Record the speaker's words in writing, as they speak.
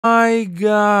My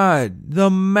God, the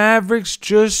Mavericks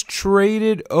just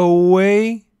traded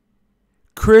away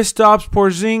Kristaps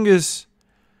Porzingis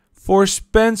for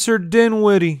Spencer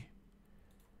Dinwiddie,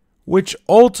 which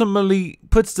ultimately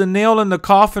puts the nail in the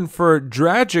coffin for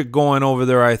Dragic going over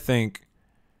there, I think.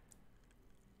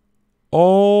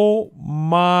 Oh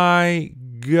my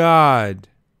God.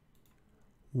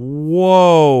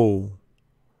 Whoa.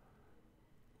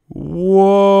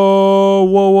 Whoa,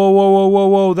 whoa, whoa, whoa, whoa, whoa,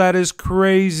 whoa. That is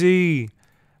crazy.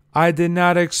 I did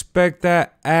not expect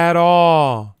that at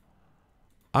all.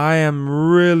 I am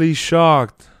really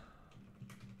shocked.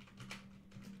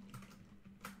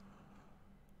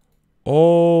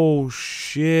 Oh,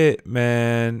 shit,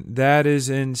 man. That is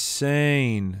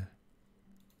insane.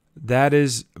 That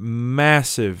is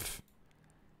massive.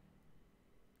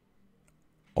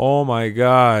 Oh, my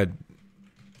God.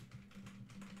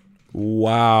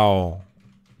 Wow.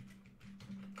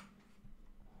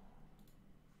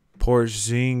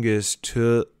 Porzingis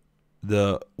to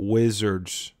the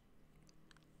Wizards.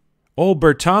 Oh,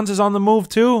 Bertans is on the move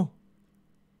too.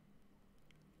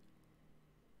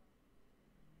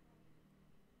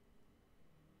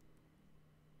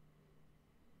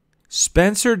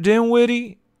 Spencer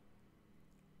Dinwiddie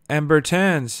and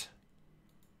Bertans.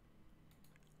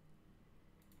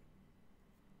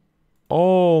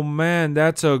 Oh, man,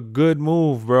 that's a good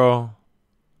move, bro.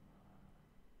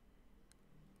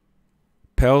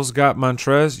 Pels got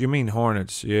Montrez. You mean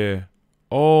Hornets, yeah.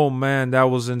 Oh, man, that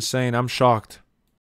was insane. I'm shocked.